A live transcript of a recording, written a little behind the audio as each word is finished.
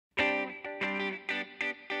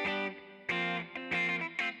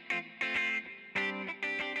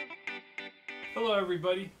Hello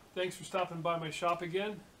everybody, thanks for stopping by my shop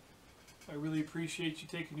again. I really appreciate you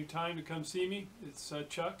taking your time to come see me. It's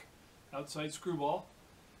Chuck, outside Screwball,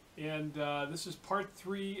 and this is part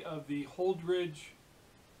 3 of the HOLDRIDGE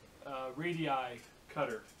Radii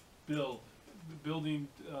cutter building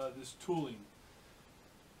this tooling.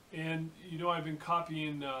 And you know, I've been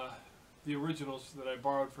copying the originals that I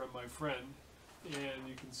borrowed from my friend, and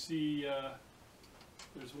you can see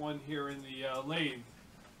there's one here in the lathe.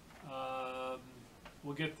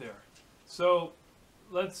 We'll get there. So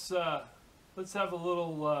let's have a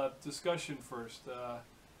little discussion first.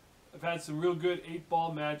 I've had some real good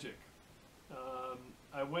 8-ball magic.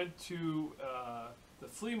 I went to the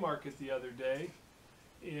flea market the other day,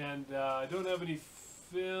 and I don't have any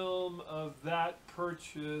film of that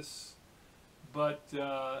purchase, but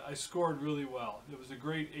I scored really well. It was a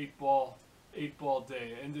great 8-ball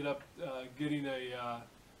day. I ended up getting a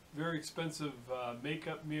very expensive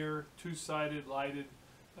makeup mirror, 2-sided lighted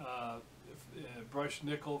brushed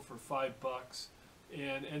nickel for $5,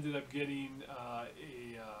 and ended up getting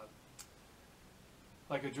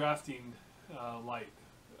like a drafting light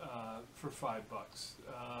for $5.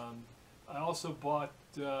 I also bought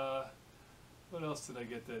what else did I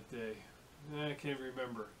get that day? I can't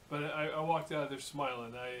remember, but I walked out of there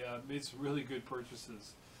smiling. I made some really good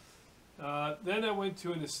purchases. Then I went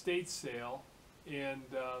to an estate sale, and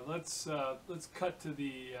let's cut to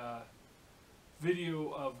the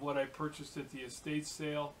video of what I purchased at the estate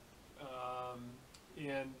sale.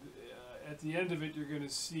 At the end of it, you're going to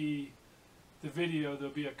see the video.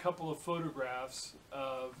 There'll be a couple of photographs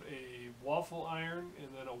of a waffle iron and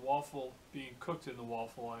then a waffle being cooked in the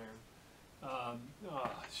waffle iron. Oh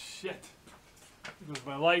shit! There goes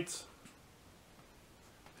my lights.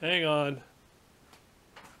 Hang on.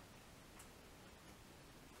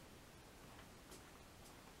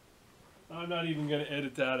 I'm not even going to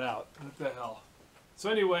edit that out. What the hell? So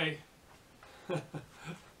anyway,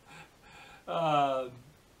 my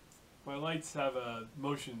lights have a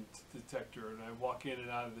motion detector, and I walk in and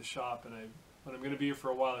out of the shop, and when I'm going to be here for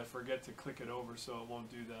a while, I forget to click it over, so it won't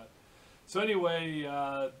do that. So anyway,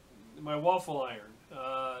 my waffle iron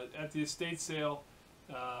at the estate sale,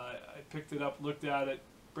 I picked it up, looked at it,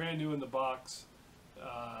 brand new in the box.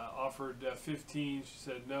 Offered 15. She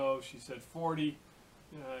said no. She said 40.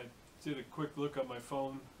 I did a quick look on my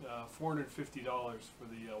phone. $450 for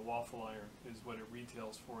the waffle iron is what it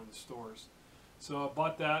retails for in the stores. So I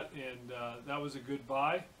bought that, and that was a good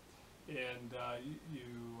buy. And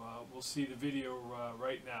you will see the video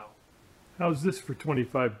right now. How's this for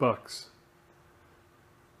 $25?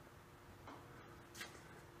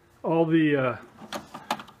 All the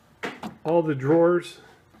drawers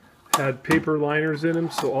had paper liners in them,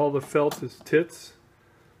 so all the felt is tits.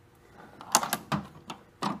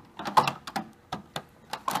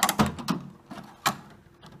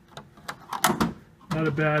 Not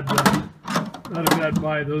a bad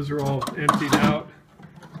buy. Those are all emptied out.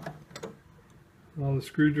 All the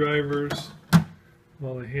screwdrivers,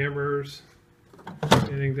 all the hammers,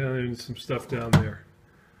 anything down there, and some stuff down there.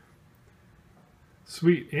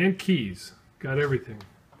 Sweet, and keys. Got everything.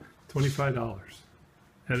 $25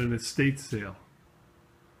 at an estate sale.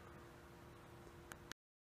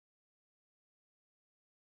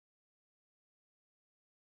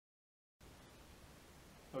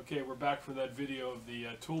 Okay, we're back from that video of the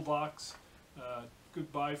toolbox.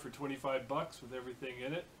 Good buy for $25 with everything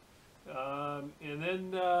in it. And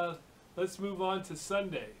then let's move on to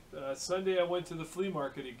Sunday. Sunday I went to the flea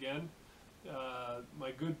market again.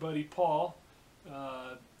 My good buddy Paul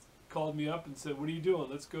called me up and said, "What are you doing?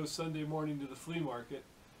 Let's go Sunday morning to the flea market."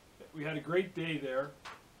 We had a great day there,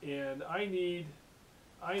 and I need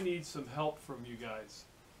some help from you guys.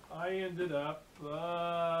 I ended up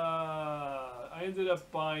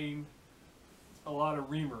buying a lot of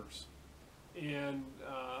reamers, and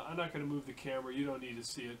I'm not going to move the camera. You don't need to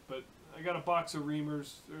see it, but I got a box of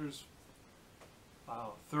reamers. There's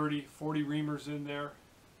 30, 40 reamers in there,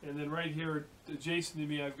 and then right here adjacent to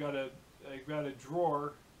me, I've got a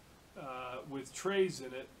drawer with trays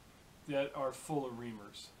in it that are full of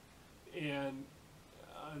reamers. And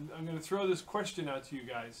I'm going to throw this question out to you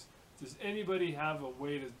guys. Does anybody have a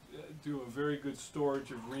way to do a very good storage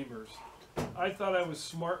of reamers? I thought I was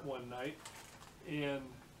smart one night, and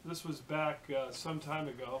this was back some time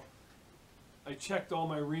ago. I checked all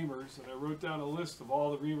my reamers, and I wrote down a list of all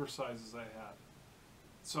the reamer sizes I had.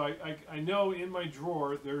 So I know in my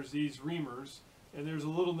drawer there's these reamers, and there's a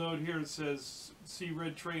little note here that says see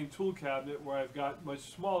red tray and tool cabinet, where I've got much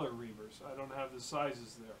smaller reamers. I don't have the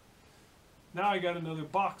sizes there. Now I got another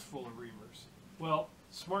box full of reamers. Well,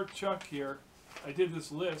 smart Chuck here, I did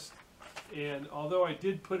this list, And although I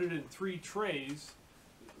did put it in 3 trays,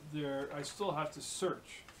 I still have to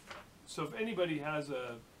search. So if anybody has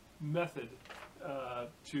a method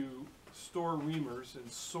to store reamers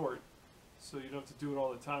and sort, so you don't have to do it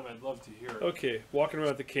all the time, I'd love to hear it. Okay, walking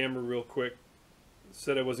around the camera real quick.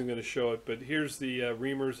 Said I wasn't going to show it, but here's the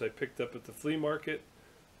reamers I picked up at the flea market.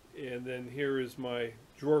 And then here is my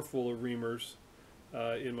drawer full of reamers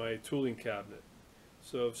in my tooling cabinet.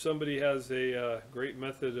 So if somebody has a great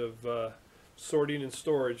method of sorting and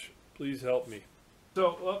storage, please help me.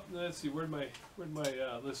 So let's see, where'd my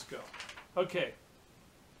list go? Okay.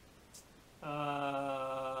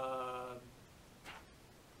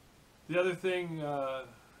 The other thing, I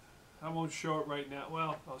won't show it right now.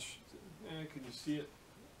 Well, can you see it?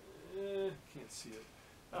 Can't see it.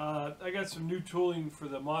 I got some new tooling for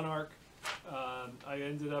the Monarch. I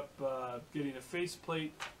ended up getting a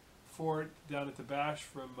faceplate for it down at the Bash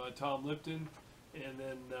from Tom Lipton, and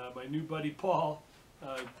then my new buddy Paul,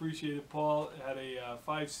 appreciate it, Paul, had a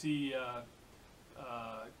 5C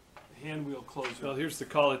hand wheel closer. Well, here's the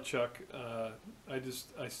collet chuck. I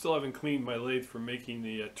still haven't cleaned my lathe for making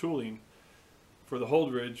the tooling for the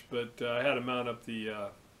Holdridge, but I had to mount up the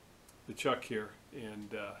chuck here,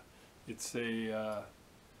 and it's a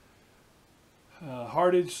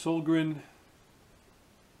Hardage Solgren,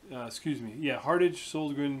 Hardage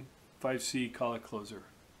Solgren 5C collet closer.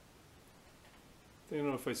 I don't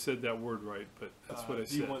know if I said that word right, but that's what I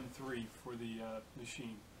said. D13 for the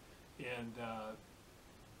machine, and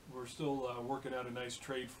we're still working out a nice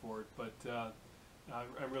trade for it, but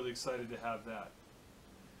I'm really excited to have that.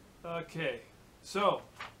 Okay, so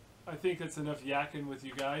I think that's enough yakking with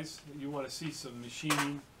you guys. You want to see some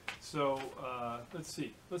machining, so let's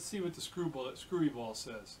see what the Screwy Ball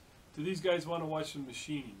says. Do these guys want to watch some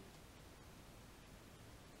machining?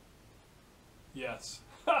 Yes.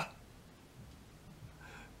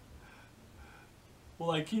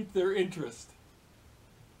 Will I keep their interest?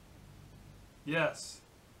 Yes.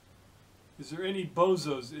 Is there any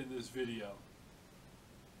bozos in this video?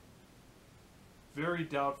 Very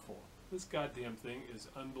doubtful. This goddamn thing is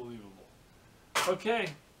unbelievable. Okay,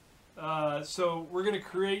 so we're going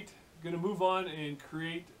to move on and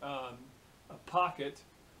create a pocket.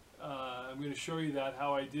 I'm going to show you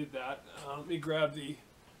how I did that. Let me grab the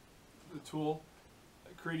tool.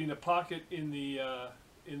 Creating a pocket in the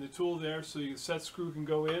tool there, so your set screw can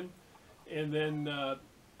go in. And then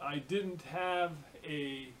I didn't have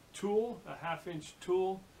a tool, a 1/2-inch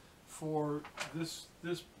tool for this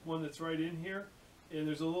one that's right in here. And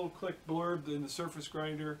there's a little click blurb in the surface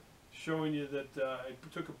grinder showing you that I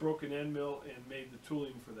took a broken end mill and made the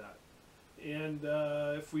tooling for that. And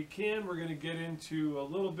if we can, we're going to get into a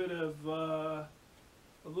little bit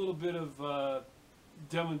of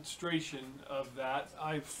demonstration of that.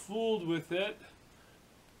 I fooled with it.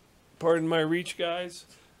 Pardon my reach, guys.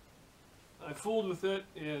 I fooled with it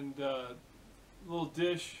and a little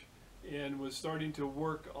dish, and was starting to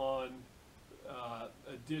work on a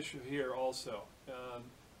dish here also.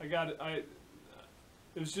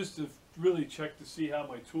 It was just to really check to see how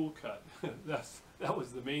my tool cut. that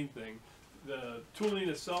was the main thing. The tooling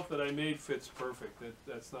itself that I made fits perfect.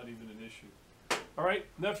 That's not even an issue. All right,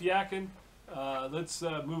 enough yakking. Let's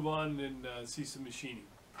move on and see some machining.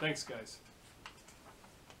 Thanks, guys.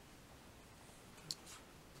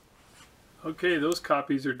 Okay, those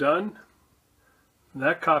copies are done.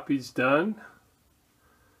 That copy's done.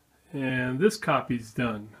 And this copy's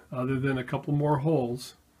done, other than a couple more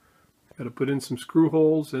holes. Got to put in some screw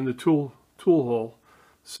holes and the tool hole.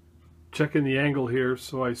 Checking the angle here,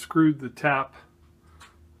 so I screwed the tap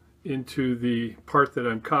into the part that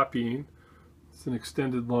I'm copying. It's an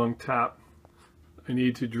extended long tap. I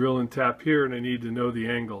need to drill and tap here, and I need to know the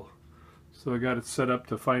angle. So I got it set up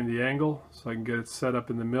to find the angle, so I can get it set up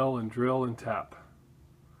in the mill and drill and tap.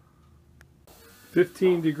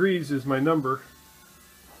 15 degrees is my number.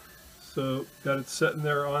 So got it sitting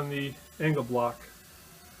there on the angle block.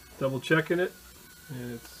 Double checking it,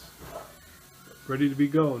 and it's ready to be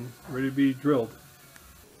going, ready to be drilled.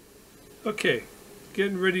 Okay,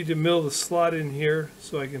 getting ready to mill the slot in here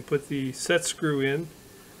so I can put the set screw in.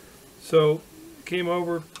 So came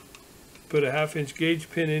over, put a 1/2-inch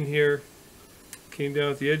gauge pin in here, came down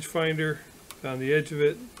with the edge finder, found the edge of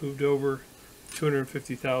it, moved over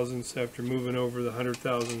 250 thousandths after moving over the 100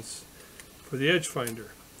 thousandths for the edge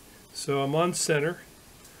finder. So I'm on center,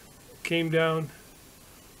 came down,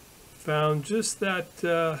 found just that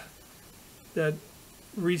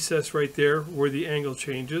recess right there where the angle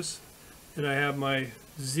changes, and I have my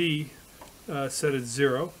Z set at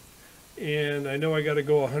 0, and I know I got to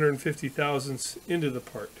go 150 thousandths into the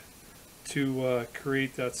part to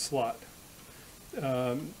create that slot.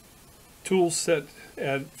 Tool set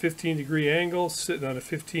at 15-degree angle, sitting on a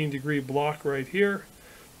 15-degree block right here.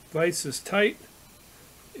 Vise is tight,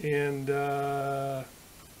 and I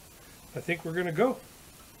think we're gonna go.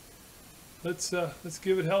 Let's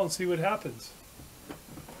give it hell and see what happens.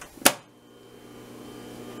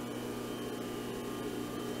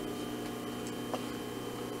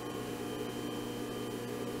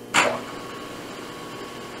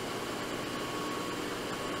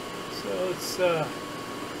 So let's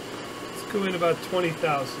go in about 20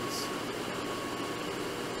 thousandths.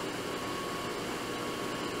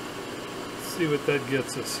 See what that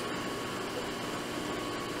gets us.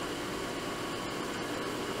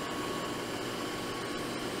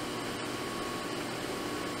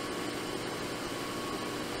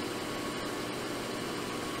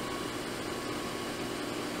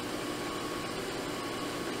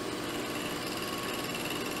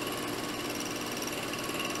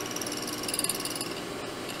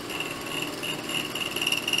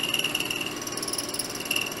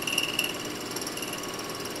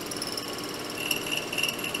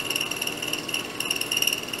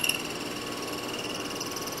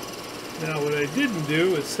 Now what I didn't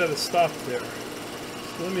do is set a stop there.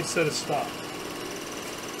 So let me set a stop.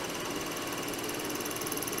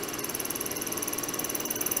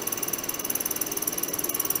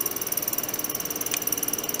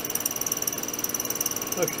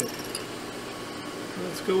 Okay.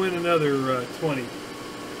 Let's go in another 20.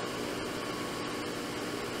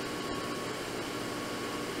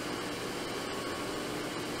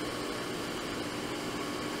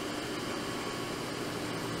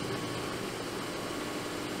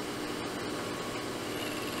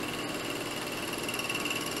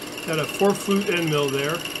 Got a 4-flute end mill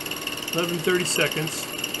there, 11/30 seconds.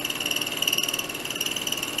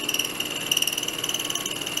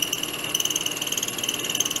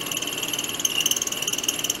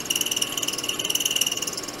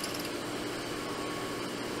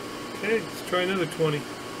 Okay, let's try another 20.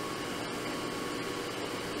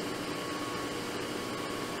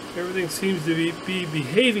 Everything seems to be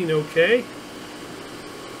behaving okay.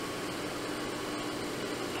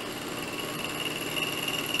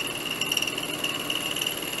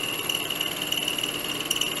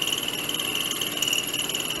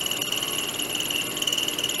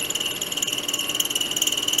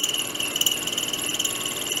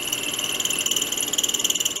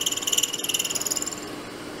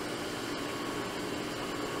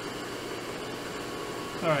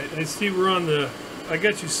 Alright, I see we're on the... I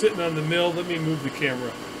got you sitting on the mill. Let me move the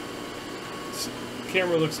camera. The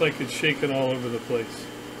camera looks like it's shaking all over the place.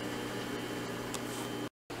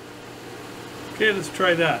 Okay, let's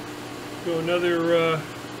try that. Go another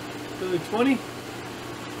 20.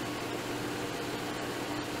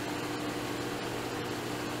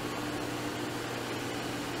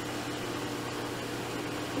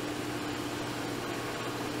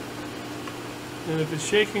 And if it's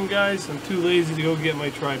shaking, guys, I'm too lazy to go get my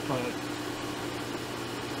tripod.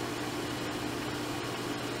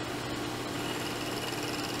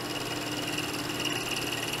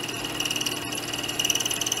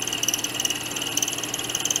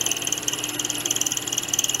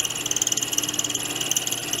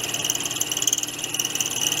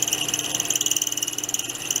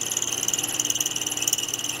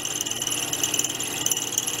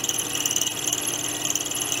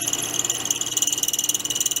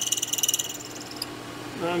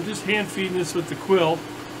 I'm just hand feeding this with the quill.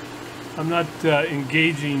 I'm not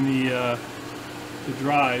engaging the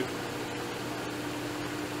drive.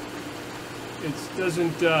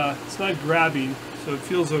 It's not grabbing, so it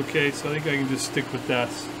feels okay. So I think I can just stick with that.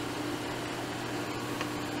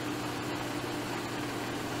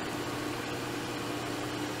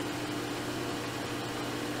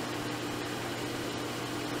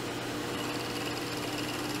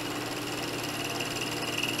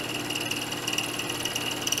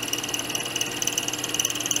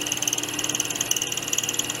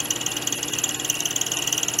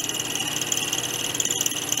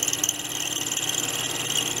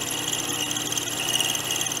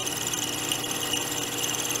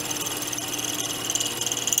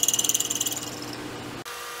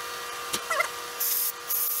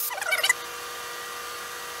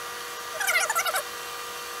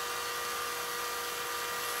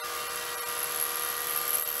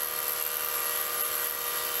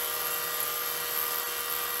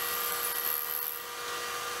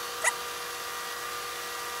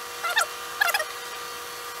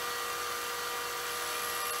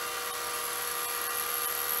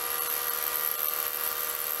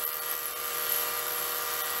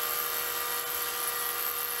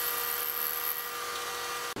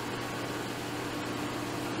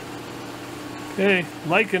 Hey,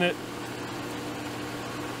 liking it.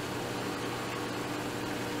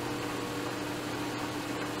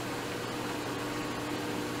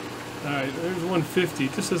 Alright, there's 150.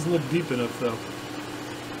 It just doesn't look deep enough though.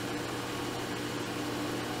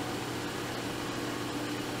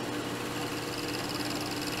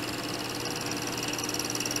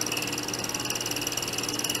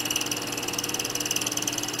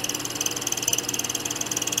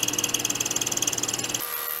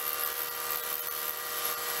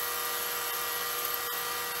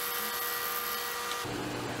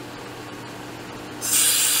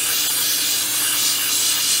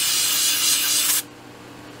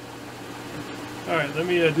 Alright, let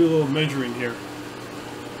me do a little measuring here.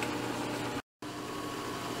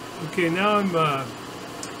 Okay, now I'm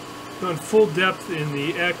going full depth in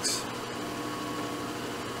the X,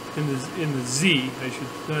 in the Z,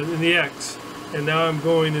 in the X, and now I'm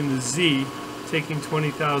going in the Z, taking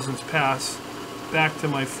 20 thousandths pass back to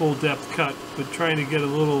my full depth cut, but trying to get a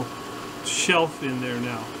little shelf in there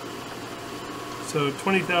now. So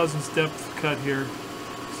 20 thousandths depth cut here,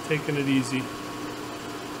 just taking it easy.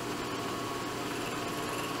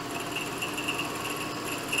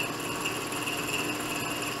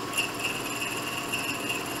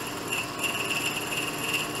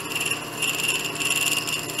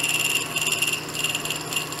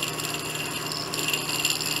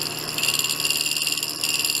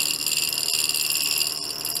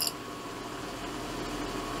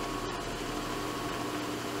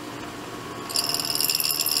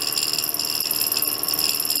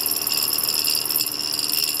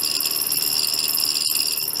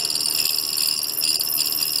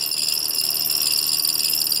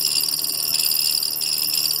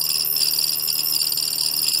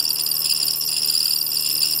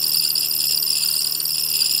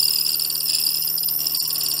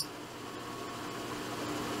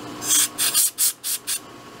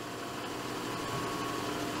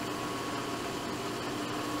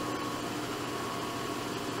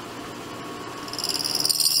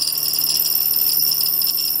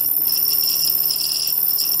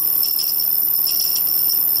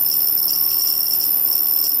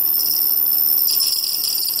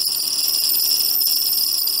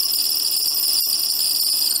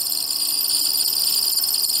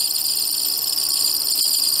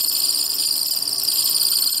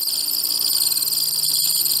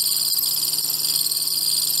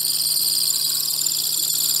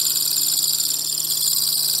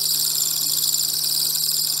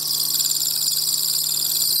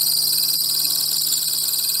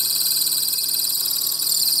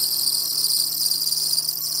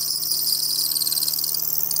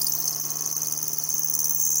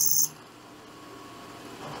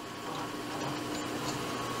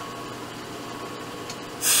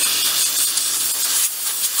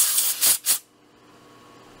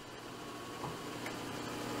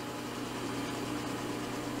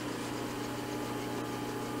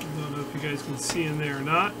 Don't know if you guys can see in there or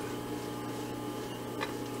not,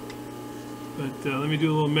 but let me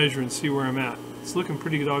do a little measure and see where I'm at. It's looking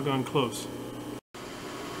pretty doggone close.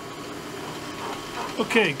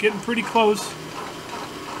 Okay, getting pretty close.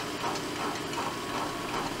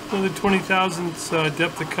 Another 20 thousandths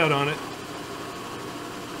depth of cut on it.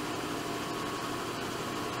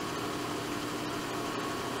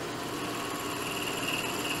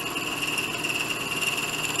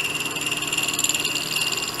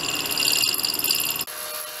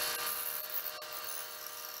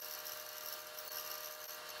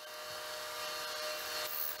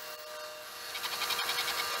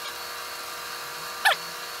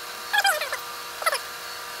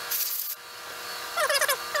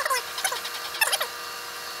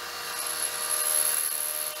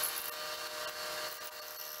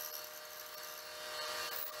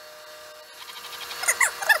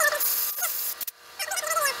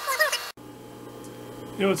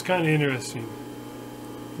 You know, it's kind of interesting.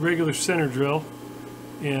 Regular center drill,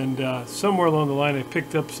 and somewhere along the line I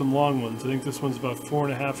picked up some long ones. I think this one's about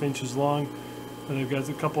 4.5 inches long, and I've got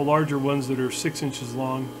a couple larger ones that are 6 inches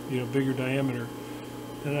long, you know, bigger diameter.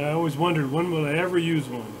 And I always wondered, when will I ever use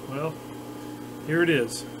one? Well, here it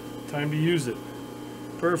is. Time to use it.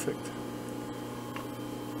 Perfect.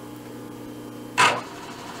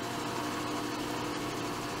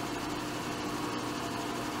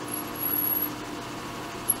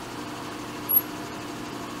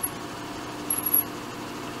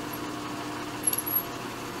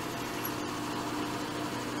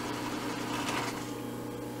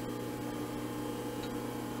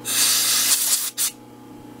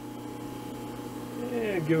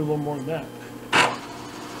 Give it a little more than that.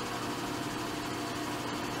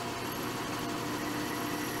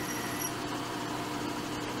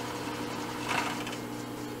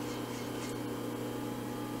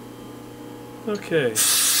 Okay,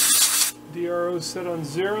 DRO is set on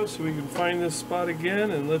 0 so we can find this spot again,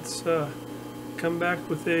 and let's come back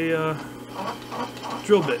with a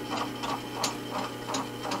drill bit.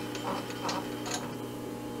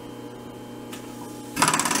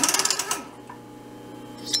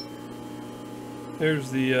 There's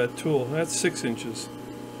the tool. That's 6 inches.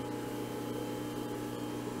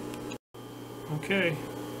 Okay,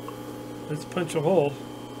 let's punch a hole.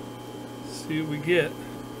 See what we get.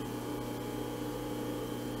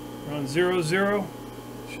 We're on 0, 0.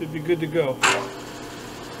 Should be good to go.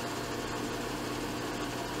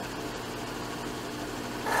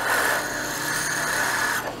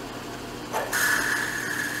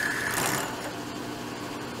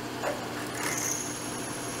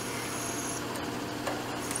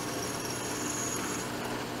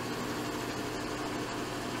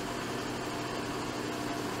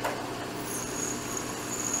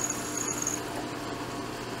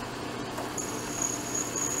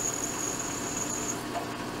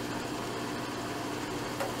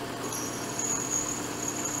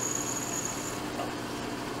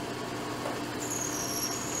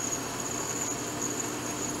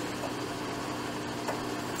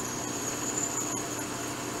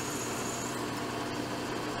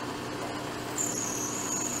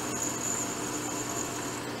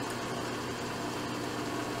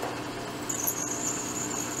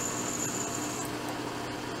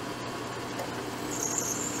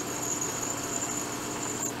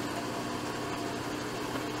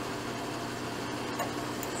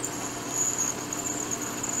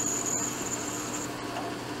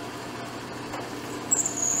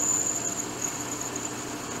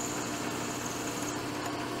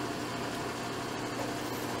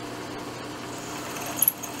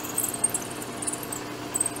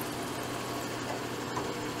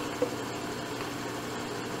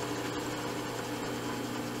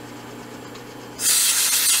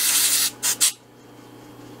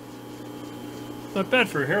 Not bad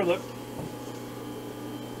for a hair lip.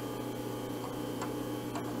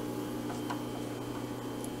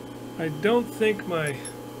 I don't think my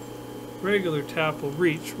regular tap will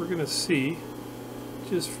reach. We're going to see,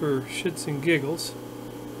 just for shits and giggles.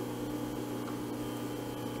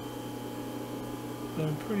 But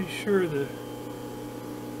I'm pretty sure the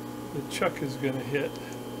chuck is going to hit.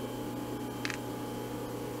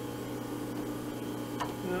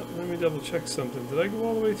 Now, let me double check something. Did I go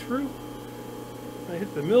all the way through? I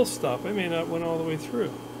hit the mill stop. I may not went all the way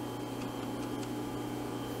through.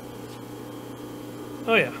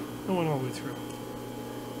 Oh yeah, I went all the way through.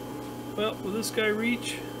 Well, will this guy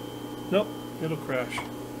reach? Nope, it'll crash.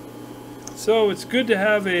 So it's good to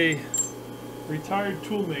have a retired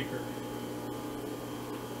tool maker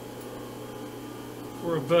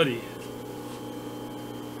or a buddy.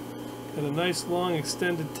 Got a nice long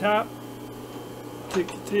extended tap. Take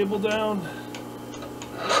the table down.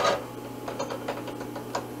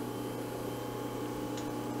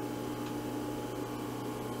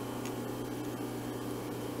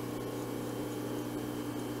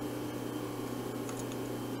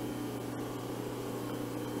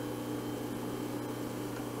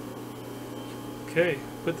 Okay,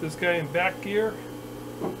 put this guy in back gear,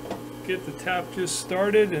 get the tap just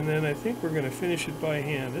started, and then I think we're going to finish it by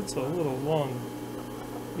hand. It's a little long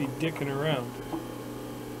to be dicking around.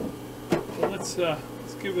 So let's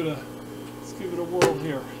give it a whirl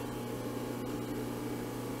here.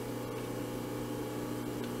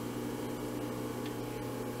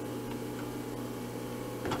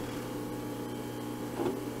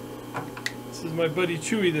 This is my buddy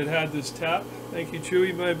Chewy that had this tap. Thank you,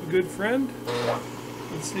 Chewy, my good friend.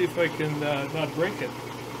 Let's see if I can not break it.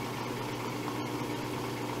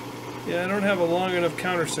 Yeah, I don't have a long enough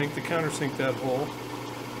countersink to countersink that hole.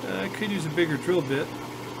 I could use a bigger drill bit.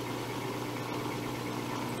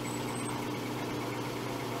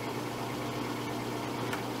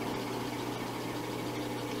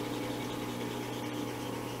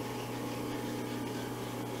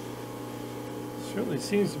 Certainly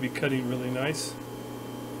seems to be cutting really nice.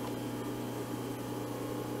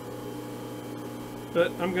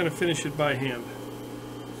 But I'm going to finish it by hand.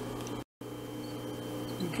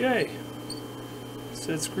 Okay.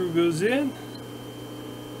 Set screw goes in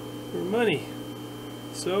for money.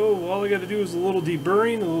 So all I got to do is a little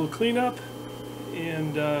deburring, a little cleanup,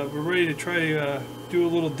 and we're ready to try do a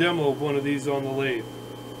little demo of one of these on the lathe.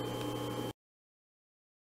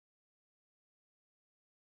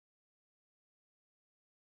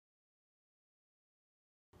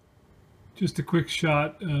 Just a quick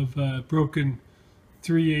shot of broken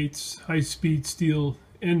 3/8 high-speed steel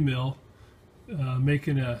end mill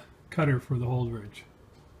making a cutter for the Holdridge.